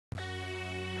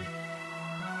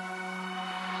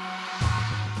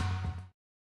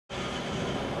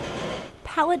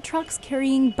Pallet trucks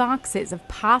carrying boxes of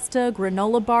pasta,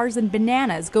 granola bars, and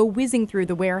bananas go whizzing through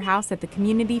the warehouse at the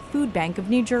Community Food Bank of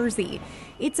New Jersey.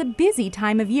 It's a busy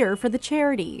time of year for the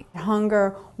charity.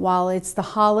 Hunger, while it's the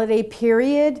holiday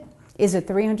period, is a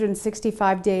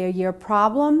 365-day-a-year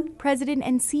problem. President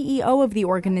and CEO of the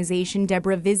organization,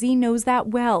 Deborah Vizzi, knows that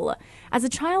well. As a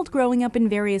child growing up in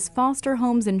various foster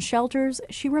homes and shelters,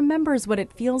 she remembers what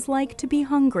it feels like to be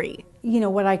hungry. You know,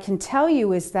 what I can tell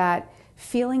you is that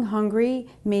feeling hungry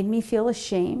made me feel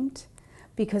ashamed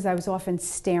because I was often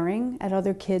staring at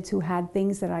other kids who had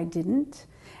things that I didn't.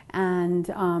 And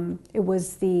it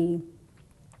was the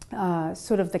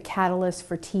sort of the catalyst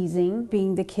for teasing,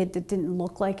 being the kid that didn't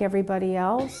look like everybody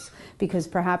else because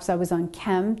perhaps I was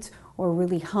unkempt or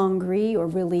really hungry or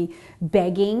really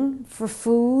begging for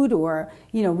food or,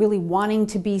 you know, really wanting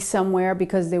to be somewhere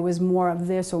because there was more of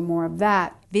this or more of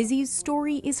that. Vizzi's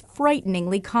story is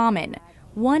frighteningly common.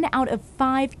 1 out of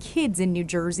 5 kids in New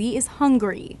Jersey is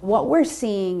hungry. What we're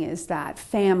seeing is that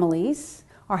families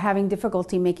are having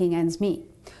difficulty making ends meet.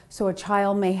 So a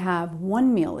child may have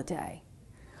 1 meal a day,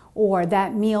 or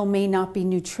that meal may not be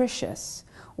nutritious,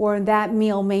 or that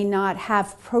meal may not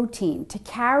have protein to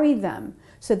carry them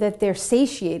so that they're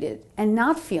satiated and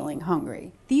not feeling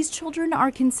hungry. These children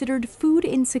are considered food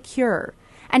insecure.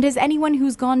 And as anyone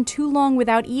who's gone too long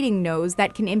without eating knows,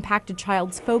 that can impact a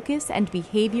child's focus and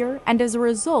behavior, and as a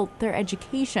result, their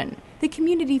education. The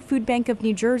Community Food Bank of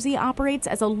New Jersey operates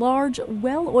as a large,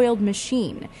 well-oiled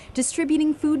machine,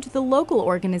 distributing food to the local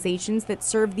organizations that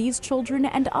serve these children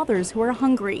and others who are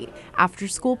hungry.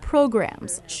 After-school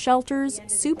programs, shelters,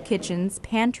 soup kitchens,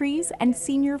 pantries, and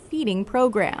senior feeding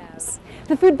programs.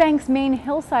 The food bank's main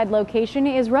hillside location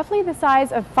is roughly the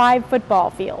size of 5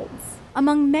 football fields.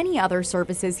 Among many other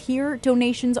services here,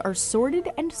 donations are sorted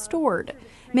and stored.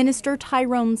 Minister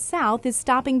Tyrone South is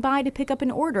stopping by to pick up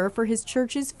an order for his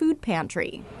church's food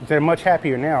pantry. They're much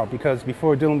happier now because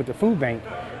before dealing with the food bank,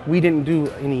 we didn't do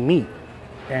any meat.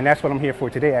 And that's what I'm here for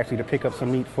today, actually, to pick up some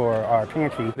meat for our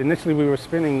pantry. Initially, we were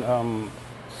spending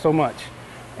so much.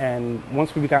 And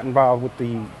once we got involved with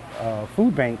the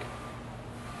food bank,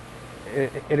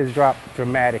 it has dropped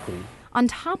dramatically. On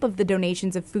top of the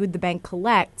donations of food the bank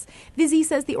collects, Vizzi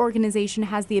says the organization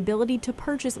has the ability to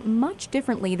purchase much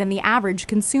differently than the average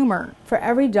consumer. For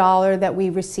every $1 that we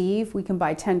receive, we can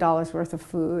buy $10 worth of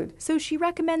food. So she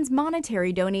recommends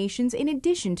monetary donations in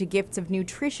addition to gifts of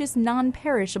nutritious,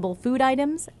 non-perishable food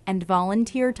items and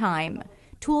volunteer time.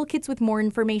 Toolkits with more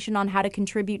information on how to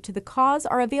contribute to the cause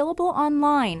are available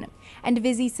online. And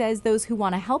Vizzi says those who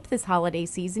want to help this holiday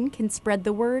season can spread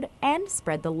the word and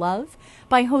spread the love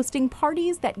by hosting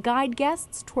parties that guide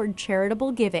guests toward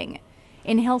charitable giving.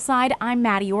 In Hillside, I'm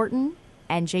Maddie Orton,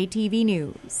 NJTV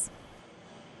News.